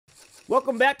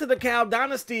Welcome back to the Cal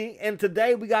Dynasty, and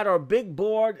today we got our big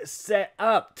board set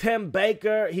up. Tim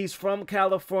Baker, he's from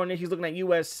California. He's looking at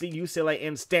USC, UCLA,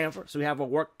 and Stanford, so we have our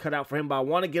work cut out for him, but I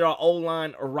want to get our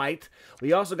O-line right.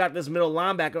 We also got this middle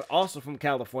linebacker, also from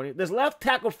California. This left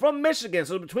tackle from Michigan,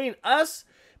 so between us,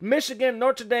 Michigan,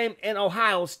 Notre Dame, and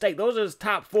Ohio State. Those are his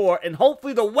top four, and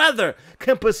hopefully the weather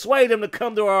can persuade him to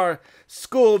come to our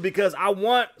school because I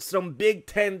want some Big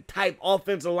Ten type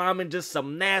offensive linemen, just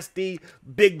some nasty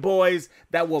big boys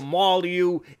that will maul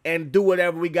you and do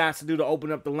whatever we got to do to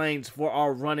open up the lanes for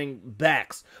our running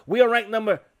backs. We are ranked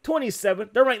number 27.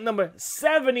 They're ranked number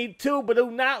 72, but do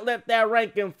not let that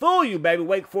ranking fool you, baby.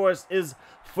 Wake Forest is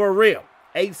for real.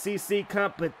 ACC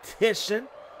competition.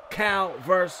 Cal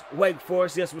versus Wake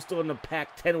Forest. Yes, we're still in the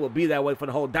Pac-10. It will be that way for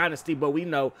the whole dynasty, but we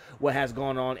know what has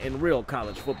gone on in real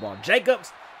college football.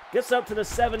 Jacobs gets up to the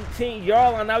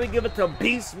 17-yard line. Now we give it to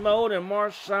beast mode, and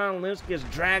Marshawn Lynch gets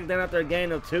dragged down after a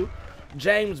gain of 2.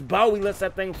 James Bowie lets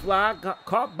that thing fly, got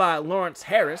caught by Lawrence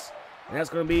Harris, and that's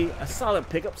going to be a solid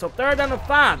pickup. So 3rd down and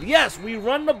 5. Yes, we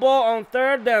run the ball on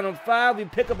 3rd down and 5. We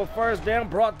pick up a first down,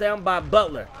 brought down by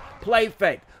Butler. Play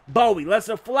fake. Bowie lets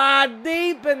it fly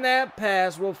deep, and that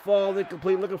pass will fall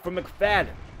incomplete, looking for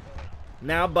McFadden.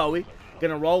 Now Bowie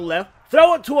gonna roll left,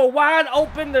 throw it to a wide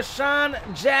open Deshaun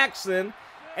Jackson,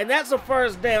 and that's a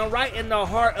first down right in the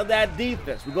heart of that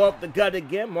defense. We go up the gut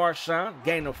again. Marshawn,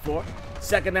 gain of 4.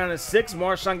 2nd down and 6.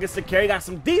 Marshawn gets the carry. Got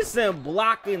some decent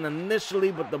blocking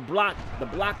initially, but the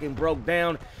blocking broke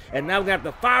down. And now we got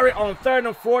to fire it on 3rd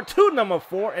and 4 to number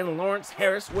 4, and Lawrence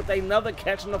Harris with another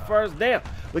catch on the first down.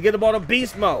 We get the ball to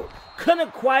beast mode.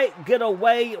 Couldn't quite get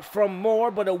away from more,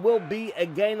 but it will be a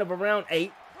gain of around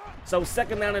 8. So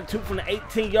 2nd down and 2 from the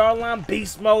 18-yard line.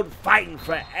 Beast mode, fighting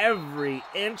for every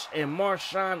inch, and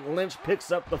Marshawn Lynch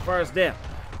picks up the first down.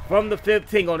 From the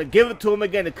 15, going to give it to him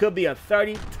again. It could be a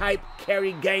 30-type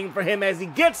carry gain for him as he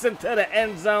gets into the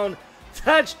end zone.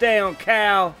 Touchdown,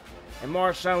 Cal. And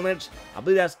Marshawn Lynch, I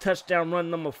believe that's touchdown run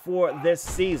number 4 this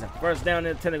season. 1st down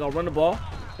and 10, they're going to run the ball.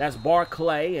 That's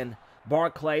Barclay, and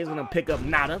Barclay is going to pick up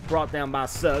Nada, brought down by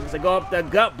Suggs. They go up the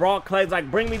gut. Barclay's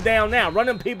like, bring me down now.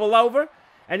 Running people over.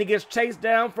 And he gets chased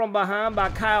down from behind by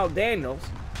Kyle Daniels.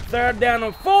 3rd down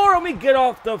and 4, and we get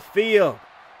off the field.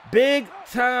 Big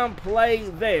time play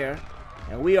there.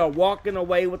 And we are walking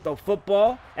away with the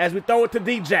football as we throw it to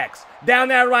D-Jax. Down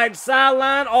that right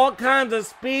sideline, all kinds of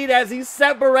speed as he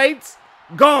separates.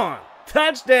 Gone.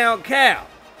 Touchdown, Cal.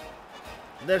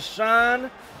 Deshaun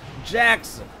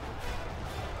Jackson.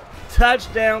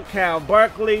 Touchdown, Cal.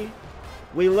 Berkeley,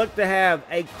 we look to have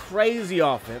a crazy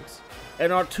offense.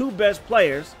 And our 2 best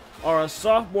players are a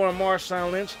sophomore,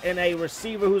 Marshawn Lynch, and a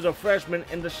receiver who's a freshman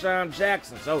in Deshaun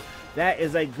Jackson. So that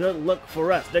is a good look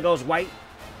for us. There goes White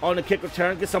on the kick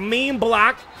return. Gets a mean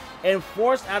block and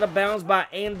forced out of bounds by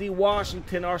Andy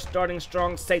Washington, our starting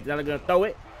strong safety. Now they're going to throw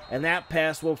it, and that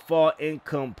pass will fall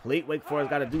incomplete. Wake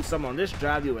Forest got to do something on this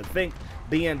drive, you would think,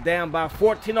 being down by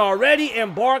 14 already,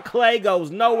 and Barclay goes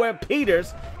nowhere.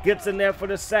 Peters gets in there for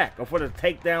the sack, or for the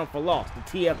takedown for loss, the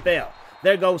TFL.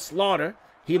 There goes Slaughter.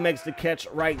 He makes the catch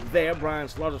right there. Brian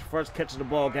Slaughter's first catch of the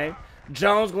ball game.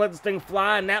 Jones going to let this thing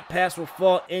fly, and that pass will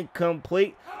fall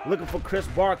incomplete. Looking for Chris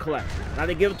Barclay. Now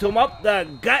they give it to him up the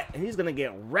gut, and he's going to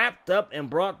get wrapped up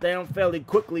and brought down fairly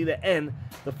quickly to end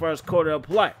the first quarter of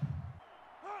play.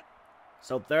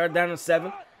 So 3rd down and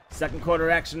 7. 2nd quarter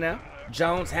action now.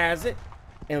 Jones has it,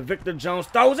 and Victor Jones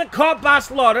throws it. Caught by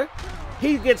Slaughter.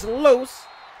 He gets loose.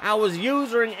 I was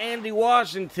using Andy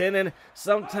Washington, and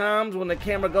sometimes when the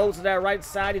camera goes to that right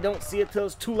side, you don't see it till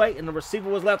it's too late, and the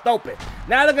receiver was left open.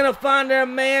 Now they're going to find their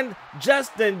man,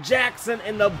 Justin Jackson,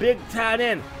 in the big tight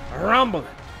end, rumbling,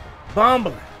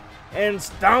 bumbling, and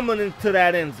stumbling into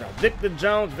that end zone. Victor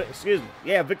Jones,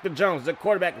 the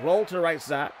quarterback, rolled to the right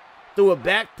side, threw it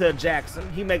back to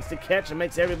Jackson. He makes the catch and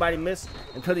makes everybody miss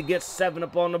until he gets 7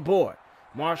 up on the board.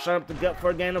 Marshawn up the gut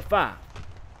for a gain of 5.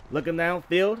 Looking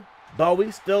downfield.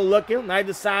 Bowie still looking. Now he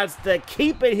decides to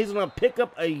keep it. He's going to pick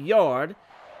up a yard.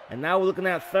 And now we're looking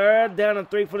at 3rd down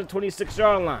and 3 for the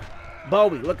 26-yard line.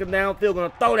 Bowie looking downfield, going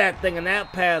to throw that thing, and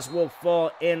that pass will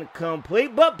fall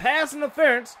incomplete. But pass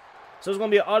interference, so it's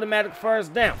going to be an automatic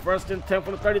first down. 1st and 10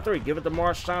 from the 33. Give it to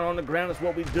Marshawn on the ground. That's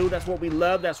what we do. That's what we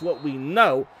love. That's what we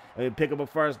know. And we pick up a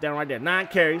first down right there. 9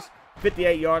 carries,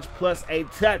 58 yards plus a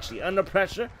touchy. Under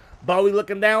pressure, Bowie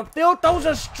looking downfield. Throws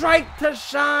a strike to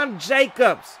Sean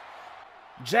Jacobs.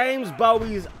 James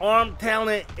Bowie's arm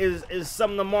talent is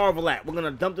something to marvel at. We're going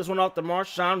to dump this one off to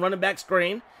Marshawn, running back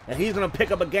screen, and he's going to pick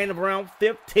up a gain of around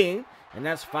 15, and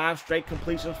that's 5 straight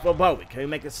completions for Bowie. Can we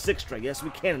make it 6 straight? Yes,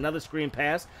 we can. Another screen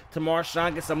pass to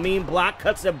Marshawn, gets a mean block,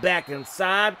 cuts it back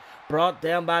inside, brought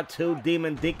down by 2.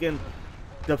 Demon Deacon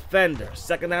defender.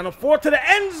 Second down and 4 to the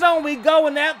end zone we go,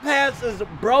 and that pass is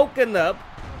broken up.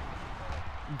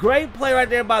 Great play right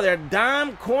there by their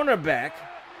dime cornerback.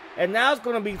 And now it's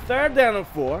going to be third down and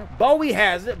 4. Bowie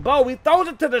has it. Bowie throws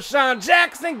it to Deshaun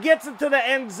Jackson, gets it to the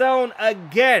end zone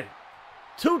again.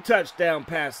 2 touchdown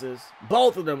passes,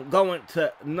 both of them going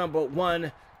to number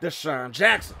 1, Deshaun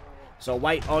Jackson. So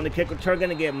White on the kick return, going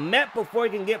to get met before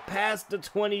he can get past the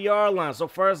 20-yard line. So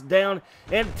first down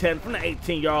and 10 from the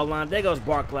 18-yard line. There goes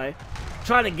Barclay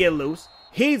trying to get loose.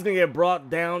 He's going to get brought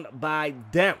down by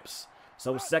Demps.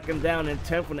 So second down and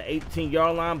 10 from the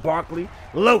 18-yard line. Barkley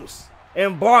loose.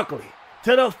 And Barkley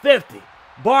to the 50.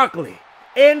 Barkley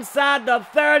inside the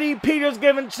 30. Peters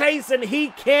giving chase, and he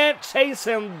can't chase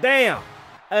him down.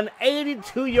 An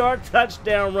 82-yard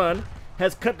touchdown run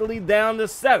has cut the lead down to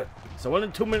 7. So under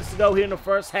 2 minutes to go here in the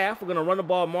first half. We're going to run the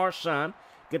ball Marshawn.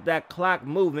 Get that clock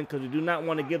moving because we do not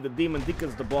want to give the Demon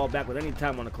Deacons the ball back with any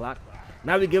time on the clock.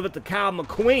 Now we give it to Kyle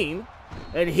McQueen.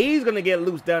 And he's going to get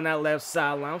loose down that left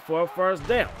sideline for a first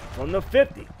down. From the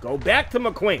 50. Go back to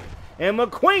McQueen. And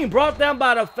McQueen brought down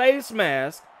by the face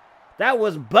mask. That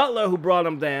was Butler who brought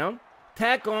him down.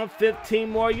 Tack on 15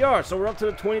 more yards. So we're up to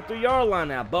the 23-yard line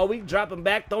now. Bowie dropping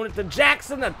back, throwing it to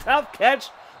Jackson. A tough catch,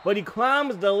 but he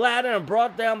climbs the ladder and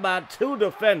brought down by 2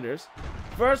 defenders.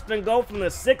 First and goal from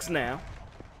the 6 now.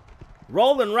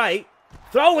 Rolling right.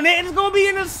 Throwing it. It's going to be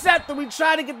intercepted. We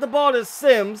try to get the ball to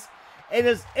Sims. And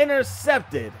it's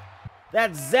intercepted.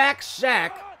 That's Zach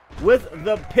Shack with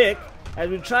the pick. As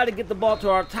we try to get the ball to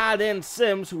our tight end,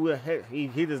 Sims, who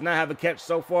he does not have a catch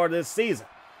so far this season.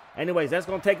 Anyways, that's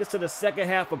going to take us to the second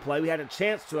half of play. We had a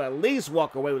chance to at least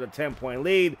walk away with a 10-point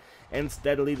lead.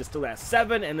 Instead, the lead is still at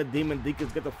 7, and the Demon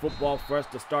Deacons get the football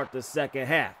first to start the second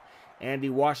half. Andy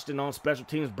Washington on special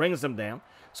teams brings them down.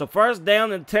 So first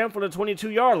down and 10 for the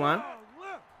 22-yard line.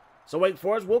 So Wake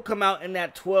Forest will come out in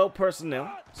that 12 personnel.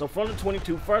 So from the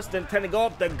 22, first and 10 to go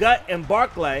up the gut, and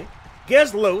Barclay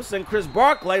gets loose, and Chris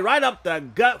Barclay right up the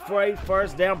gut for a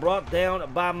first down, brought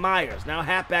down by Myers. Now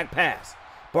halfback pass.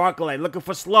 Barclay looking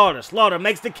for Slaughter. Slaughter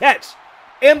makes the catch.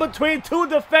 In between 2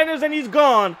 defenders, and he's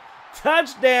gone.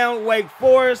 Touchdown, Wake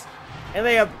Forest, and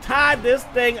they have tied this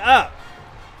thing up.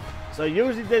 So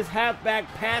usually this halfback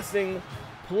passing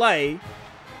play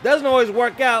doesn't always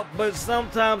work out, but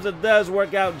sometimes it does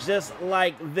work out just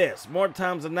like this. More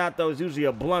times than not, though, it's usually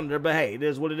a blunder, but hey, it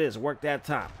is what it is. It worked that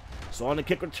time. So on the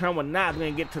kick return, we're not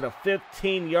going to get to the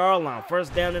 15-yard line.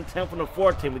 First down and 10 from the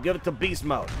 14. We give it to beast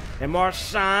mode. And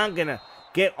Marshawn going to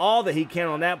get all that he can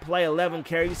on that play. 11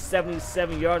 carries,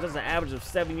 77 yards. That's an average of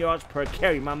 7 yards per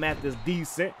carry. My math is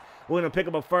decent. We're going to pick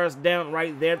up a first down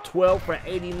right there, 12 for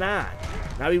 89.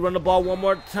 Now we run the ball one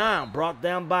more time. Brought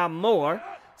down by Moore.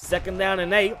 Second down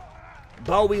and 8.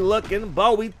 Bowie looking.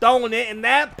 Bowie throwing it. And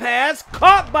that pass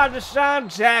caught by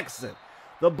Deshaun Jackson.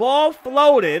 The ball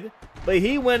floated, but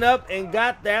he went up and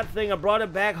got that thing and brought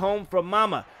it back home for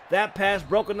Mama. That pass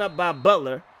broken up by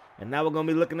Butler. And now we're going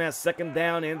to be looking at second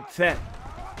down and 10.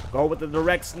 Go with the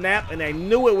direct snap, and they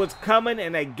knew it was coming,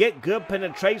 and they get good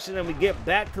penetration, and we get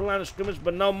back to the line of scrimmage,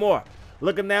 but no more.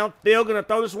 Looking downfield, going to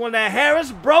throw this one to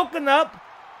Harris, broken up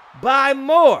by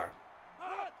Moore.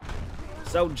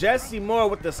 So Jesse Moore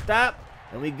with the stop,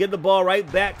 and we get the ball right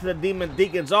back to the Demon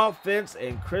Deacons offense,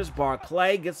 and Chris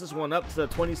Barclay gets this one up to the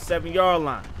 27-yard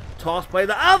line. Toss play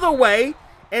the other way,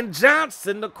 and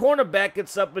Johnson, the cornerback,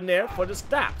 gets up in there for the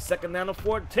stop. Second down to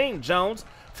 14. Jones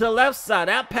to the left side.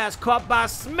 That pass caught by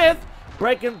Smith.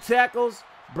 Breaking tackles,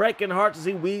 breaking hearts as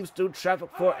he weaves through traffic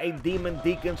for a Demon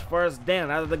Deacons first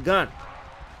down out of the gun.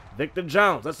 Victor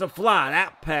Jones, that's a fly.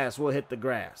 That pass will hit the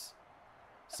grass.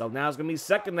 So now it's going to be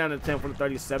second down and 10 for the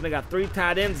 37. They got 3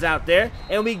 tight ends out there.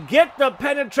 And we get the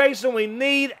penetration we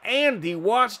need. Andy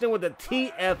Washington with the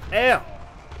TFL.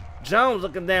 Jones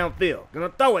looking downfield. Going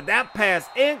to throw it. That pass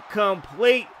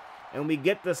incomplete. And we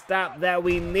get the stop that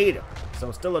we needed.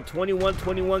 So still a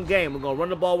 21-21 game. We're going to run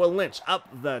the ball with Lynch. Up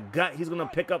the gut. He's going to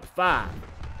pick up 5.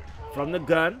 From the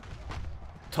gun.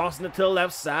 Tossing it to the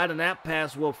left side. And that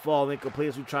pass will fall incomplete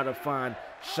as we try to find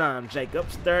Sean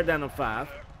Jacobs. Third down and 5.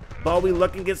 Bowie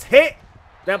looking, gets hit.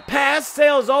 The pass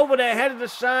sails over the head of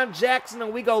Deshaun Jackson.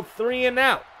 And we go 3 and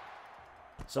out.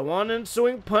 So on the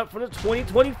ensuing punt for the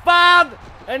 20-25,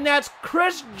 and that's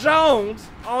Chris Jones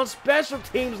on special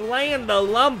teams laying the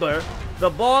lumber. The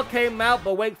ball came out,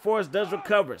 but Wake Forest does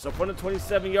recover it. So from the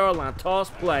 27-yard line,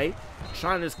 toss play,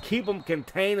 trying to just keep them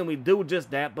contained, and we do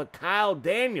just that. But Kyle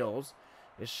Daniels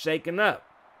is shaken up.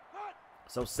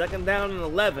 So second down and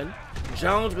 11.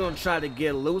 Jones going to try to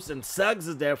get loose, and Suggs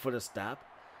is there for the stop.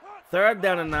 Third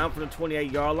down and 9 for the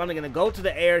 28-yard line. They're going to go to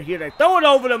the air here. They throw it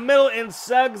over the middle, and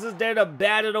Suggs is there to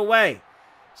bat it away.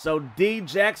 So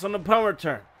D-Jax on the punt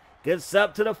return. Gets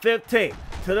up to the 15,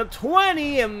 to the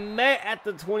 20, and met at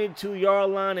the 22-yard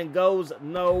line and goes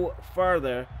no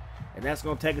further. And that's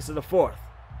going to take us to the 4th.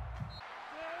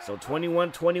 So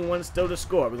 21-21 still the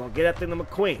score. We're going to get up to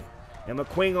McQueen. And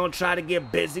McQueen going to try to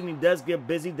get busy. And he does get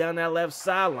busy down that left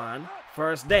sideline.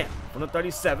 First down from the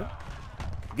 37.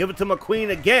 Give it to McQueen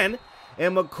again.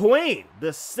 And McQueen,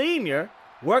 the senior,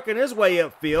 working his way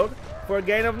upfield for a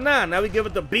gain of 9. Now we give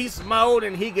it to beast mode,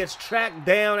 and he gets tracked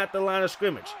down at the line of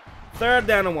scrimmage. 3rd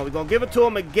down and 1. We're going to give it to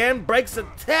him again. Breaks a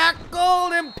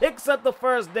tackle and picks up the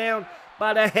first down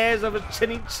by the hairs of his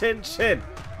chinny chin.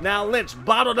 Now Lynch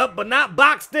bottled up but not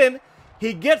boxed in.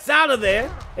 He gets out of there.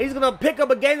 And he's going to pick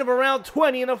up a gain of around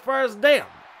 20 in the first down.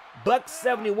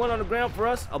 $171 on the ground for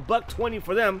us. $120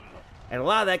 for them. And a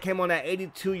lot of that came on that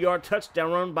 82-yard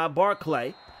touchdown run by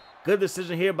Barclay. Good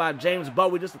decision here by James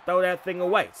Bowie just to throw that thing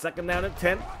away. 2nd down and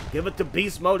 10. Give it to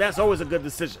beast mode. That's always a good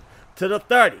decision. To the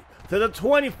 30. To the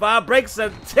 25, breaks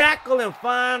a tackle and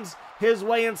finds his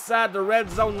way inside the red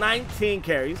zone. 19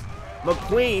 carries.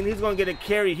 McQueen, he's going to get a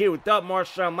carry here. We thought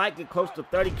Marshawn might get close to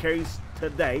 30 carries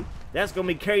today. That's going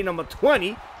to be carry number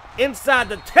 20 inside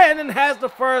the 10 and has the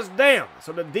first down.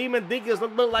 So the Demon Deacons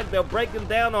look like they're breaking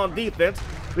down on defense.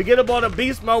 We get the ball to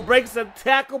beast mode, breaks a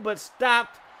tackle but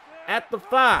stopped at the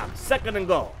 5. 2nd and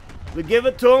goal. We give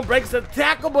it to him, breaks a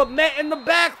tackle but met in the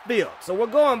backfield. So we're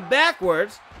going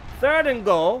backwards. 3rd and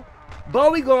goal.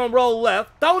 Bowie going to roll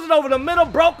left, throws it over the middle,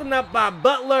 broken up by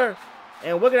Butler,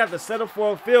 and we're going to have to settle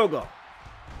for a field goal.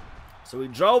 So we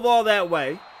drove all that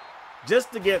way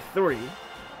just to get 3,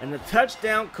 and the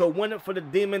touchdown could win it for the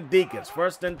Demon Deacons.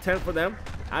 1st and 10 for them.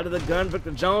 Out of the gun,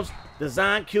 Victor Jones,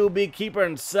 design QB keeper,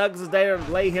 and Suggs is there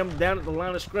to lay him down at the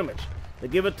line of scrimmage. They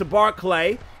give it to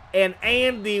Barclay, and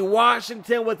Andy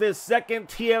Washington with his 2nd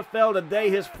TFL today,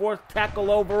 his 4th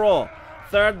tackle overall.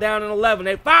 3rd down and 11.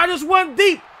 They fire this one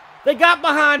deep. They got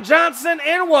behind Johnson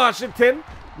and Washington.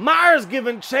 Myers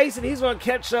giving chase, and he's going to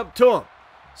catch up to him.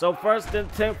 So 1st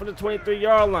and 10 for the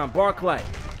 23-yard line. Barclay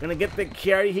going to get the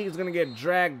carry. He's going to get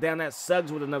dragged down. That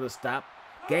Suggs with another stop.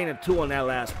 Gain of 2 on that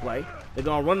last play. They're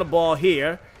going to run the ball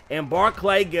here. And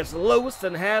Barclay gets loose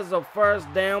and has a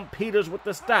first down. Peters with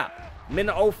the stop.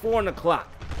 Minute 04 on the clock.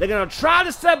 They're going to try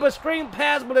to set up a screen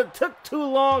pass, but it took too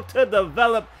long to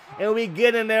develop. And we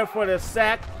get in there for the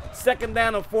sack. 2nd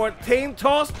down and 14.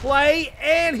 Toss play,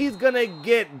 and he's going to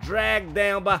get dragged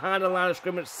down behind the line of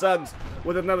scrimmage. Suggs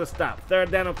with another stop.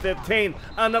 3rd down and 15.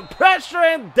 Under pressure,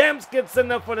 and Demps gets in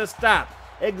there for the stop.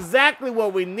 Exactly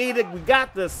what we needed. We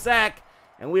got the sack,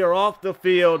 and we are off the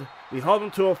field. We hold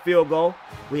them to a field goal.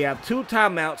 We have 2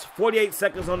 timeouts, 48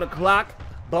 seconds on the clock.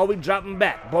 Bowie dropping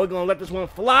back. Bowie going to let this one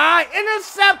fly.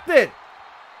 Intercepted!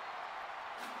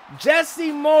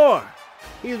 Jesse Moore.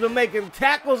 He's been making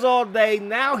tackles all day.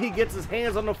 Now he gets his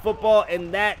hands on the football,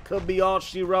 and that could be all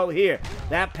she wrote here.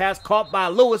 That pass caught by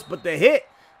Lewis, but the hit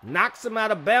knocks him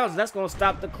out of bounds. That's going to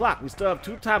stop the clock. We still have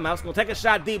 2 timeouts. Going to take a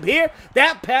shot deep here.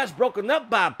 That pass broken up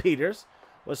by Peters.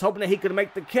 Was hoping that he could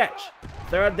make the catch.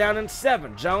 3rd down and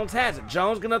 7. Jones has it.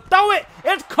 Jones going to throw it.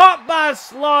 It's caught by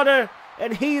Slaughter,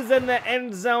 and he's in the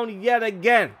end zone yet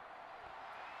again.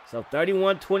 So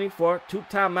 31-24, 2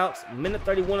 timeouts, minute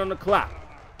 31 on the clock.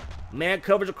 Man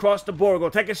coverage across the board. We're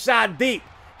going to take a shot deep.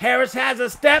 Harris has a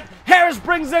step. Harris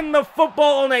brings in the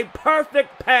football on a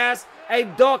perfect pass, a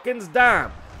Dawkins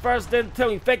dime. 1st and 10.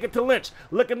 We fake it to Lynch.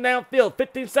 Looking downfield.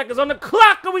 15 seconds on the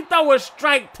clock, and we throw a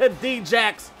strike to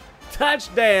D-Jax.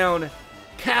 Touchdown,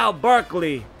 Cal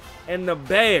Berkeley, and the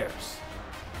Bears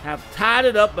have tied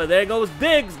it up, but there goes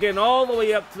Diggs getting all the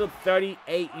way up to the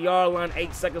 38-yard line.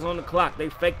 8 seconds on the clock. They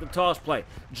fake the toss play.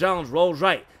 Jones rolls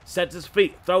right, sets his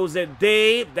feet, throws it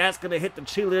deep. That's going to hit the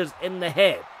cheerleaders in the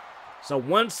head. So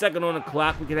 1 second on the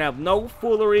clock. We can have no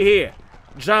foolery here.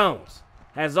 Jones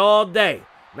has all day.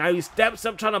 Now he steps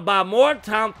up trying to buy more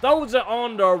time, throws it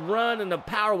on the run, and the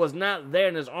power was not there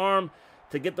in his arm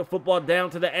to get the football down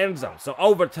to the end zone. So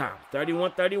overtime,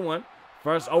 31-31.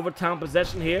 First overtime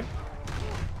possession here.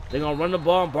 They're going to run the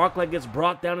ball, and Barclay gets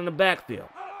brought down in the backfield.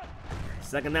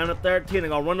 2nd down and 13. They're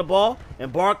going to run the ball,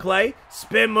 and Barclay,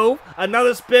 spin move,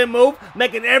 another spin move,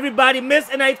 making everybody miss,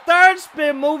 and a 3rd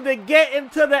spin move to get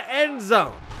into the end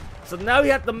zone. So now we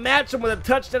have to match him with a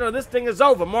touchdown, or this thing is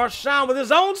over. Marshawn with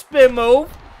his own spin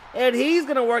move, and he's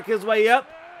going to work his way up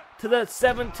to the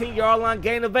 17-yard line,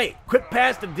 gain of 8. Quick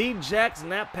pass to D-Jax,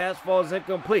 and that pass falls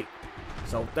incomplete.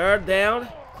 So 3rd down.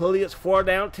 Clearly it's 4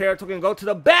 down territory. Going to go to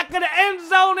the back of the end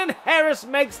zone, and Harris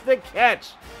makes the catch.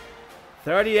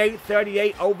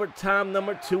 38-38, overtime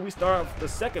number 2. We start off the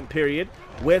 2nd period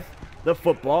with the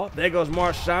football. There goes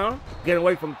Marshawn, getting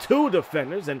away from 2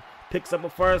 defenders and Picks up a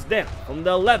first down from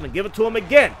the 11. Give it to him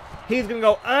again. He's going to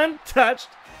go untouched.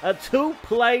 A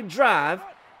 2-play drive.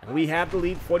 And we have the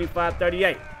lead 45-38.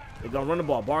 They're going to run the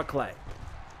ball. Barclay.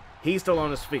 He's still on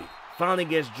his feet. Finally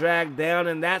gets dragged down,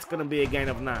 and that's going to be a gain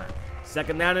of 9.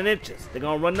 Second down and inches. They're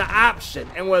going to run the option.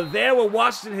 And we're there with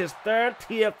Washington, his third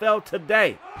TFL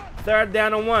today. Third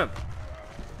down and 1.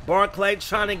 Barclay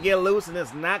trying to get loose, and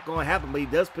it's not going to happen, but he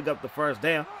does pick up the first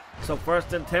down. So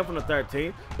first and 10 from the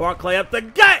 13. Barclay up the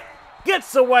gut.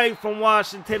 Gets away from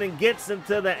Washington and gets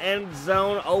into the end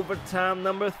zone, overtime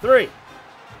number 3.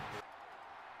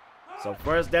 So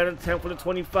first down and 10 for the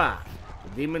 25.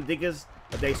 The Demon Deacons,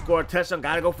 if they score a touchdown,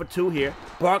 got to go for 2 here.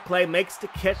 Barclay makes the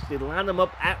catch. They line him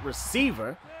up at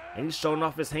receiver, and he's showing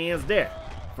off his hands there.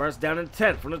 First down and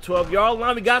 10 from the 12-yard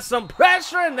line. We got some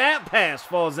pressure, and that pass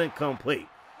falls incomplete.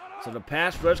 So the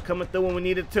pass rush coming through when we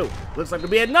need it to. Looks like it'll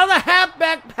be another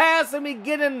halfback pass, and we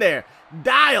get in there.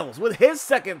 Dials with his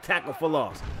second tackle for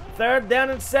loss. Third down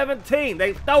and 17.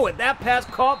 They throw it. That pass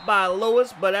caught by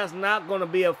Lewis, but that's not going to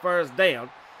be a first down.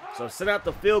 So send out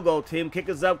the field goal team. Kick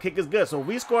is up, kick is good. So if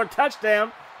we score a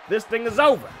touchdown, this thing is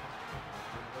over.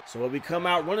 So if we come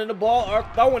out running the ball or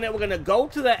throwing it, we're going to go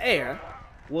to the air.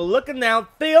 We're looking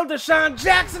downfield. Deshaun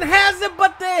Jackson has it,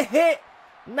 but the hit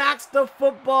knocks the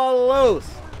football loose.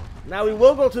 Now we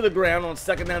will go to the ground on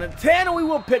second down and 10, and we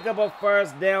will pick up a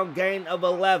first down gain of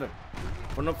 11.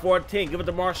 From the 14, give it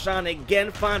to Marshawn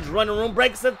again, finds running room,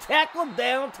 breaks the tackle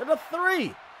down to the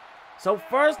 3. So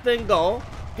first and goal,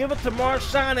 give it to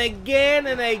Marshawn again,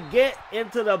 and they get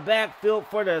into the backfield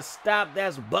for the stop.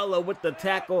 That's Butler with the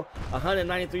tackle,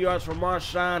 193 yards from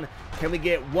Marshawn. Can we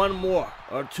get 1 more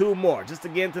or 2 more just to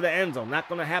get into the end zone? Not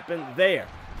going to happen there.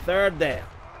 Third down,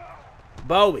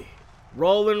 Bowie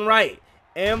rolling right.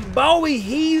 And Bowie,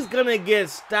 he's going to get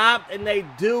stopped, and they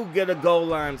do get a goal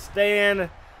line stand.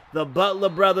 The Butler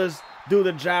brothers do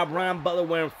the job. Ryan Butler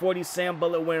wearing 40, Sam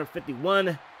Butler wearing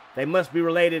 51. They must be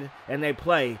related, and they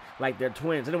play like they're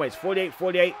twins. Anyways,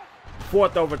 48-48,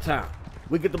 fourth overtime.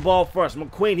 We get the ball first.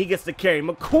 McQueen, he gets the carry.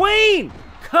 McQueen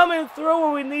coming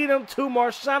through when we need him to.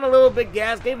 Marshawn a little bit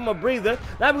gas, gave him a breather.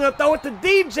 Now we're going to throw it to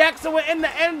D. Jackson. We're in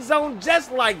the end zone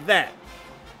just like that.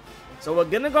 So we're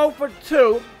going to go for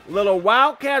 2. Little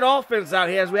Wildcat offense out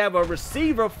here as we have a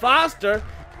receiver, Foster,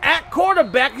 at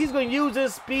quarterback. He's going to use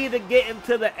his speed to get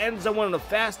into the end zone, one of the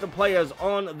faster players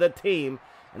on the team.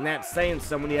 And that's saying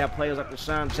something when you have players like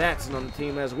Deshaun Jackson on the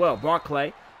team as well.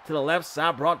 Barclay to the left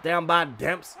side, brought down by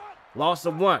Demps. Loss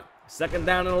of 1. Second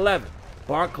down and 11.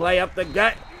 Barclay up the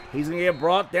gut. He's going to get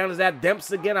brought down. Is that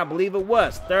Demps again? I believe it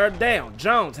was. Third down.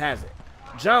 Jones has it.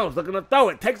 Jones looking to throw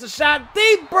it. Takes a shot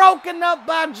deep. Broken up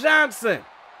by Johnson.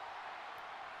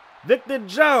 Victor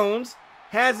Jones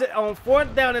has it on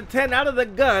 4th down and 10 out of the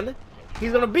gun.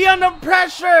 He's going to be under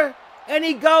pressure, and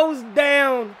he goes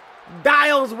down.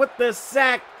 Dials with the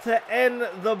sack to end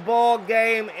the ball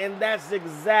game, and that's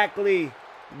exactly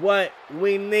what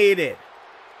we needed.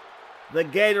 The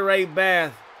Gatorade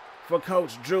bath for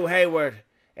Coach Drew Hayward,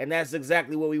 and that's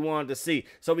exactly what we wanted to see.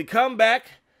 So we come back,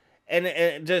 and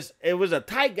it was a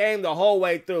tight game the whole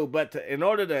way through, but in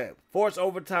order to force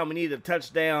overtime, we needed a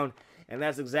touchdown, and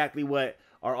that's exactly what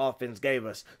our offense gave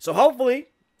us. So hopefully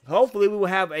we will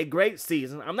have a great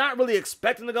season. I'm not really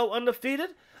expecting to go undefeated.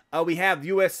 We have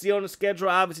USC on the schedule.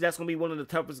 Obviously, that's going to be one of the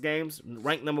toughest games.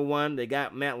 Ranked number 1. They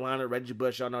got Matt Leinart, Reggie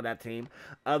Bush. Y'all know that team.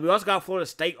 We also got Florida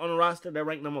State on the roster. They're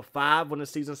ranked number 5 when the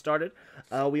season started.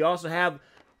 We also have,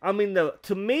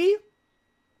 to me,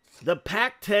 the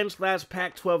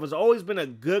Pac-10/Pac-12 has always been a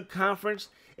good conference.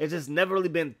 It's just never really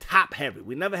been top-heavy.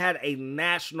 We never had a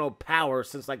national power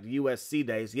since, like, the USC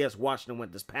days. Yes, Washington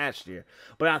went this past year.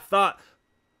 But I thought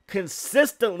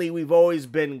consistently we've always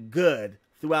been good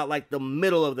throughout, like, the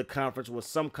middle of the conference, where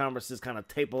some conferences kind of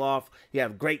taper off. You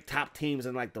have great top teams,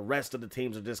 and, like, the rest of the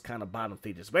teams are just kind of bottom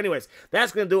feeders. But anyways,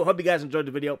 that's going to do it. Hope you guys enjoyed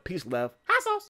the video. Peace, love. Hot sauce.